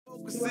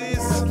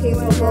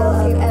Capable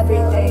of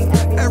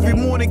everything. Every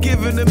morning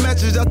giving a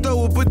message, I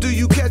throw it, but do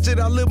you catch it?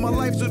 I live my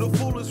life to the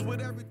fullest with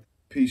everything.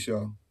 Peace,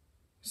 y'all.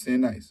 It's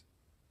Ant-Nyce.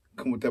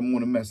 Come with that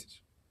morning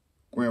message.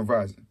 Grand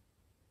Rising.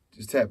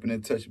 Just tapping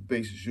in, touching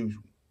base as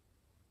usual.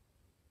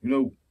 You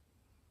know,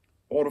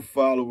 all the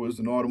followers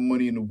and all the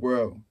money in the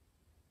world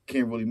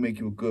can't really make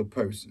you a good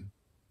person.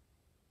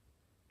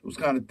 Those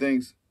kind of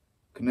things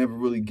can never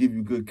really give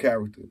you good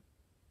character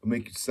or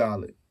make you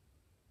solid.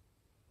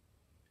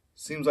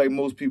 Seems like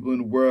most people in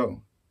the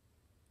world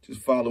just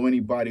follow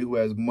anybody who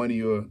has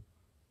money or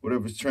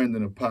whatever's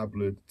trending or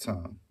popular at the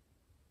time.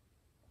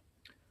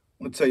 I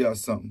want to tell y'all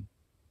something.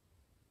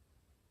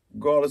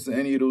 Regardless of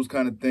any of those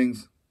kind of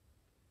things,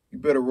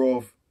 you're better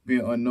off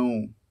being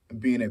unknown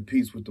and being at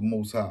peace with the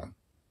Most High.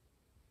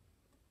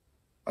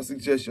 I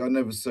suggest y'all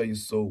never sell your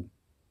soul.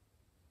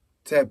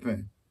 Tap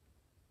in.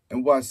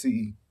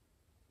 NYCE.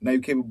 Now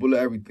you're capable of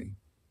everything.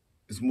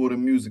 It's more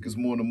than music, it's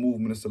more than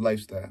movement, it's a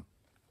lifestyle.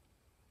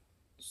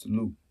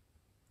 Salute.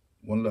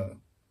 One love.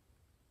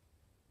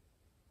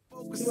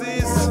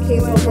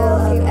 Capable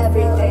of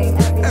everything.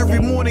 Every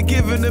morning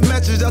giving a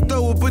message, I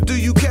throw it, but do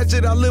you catch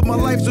it? I live my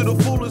life to the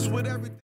fullest with everything.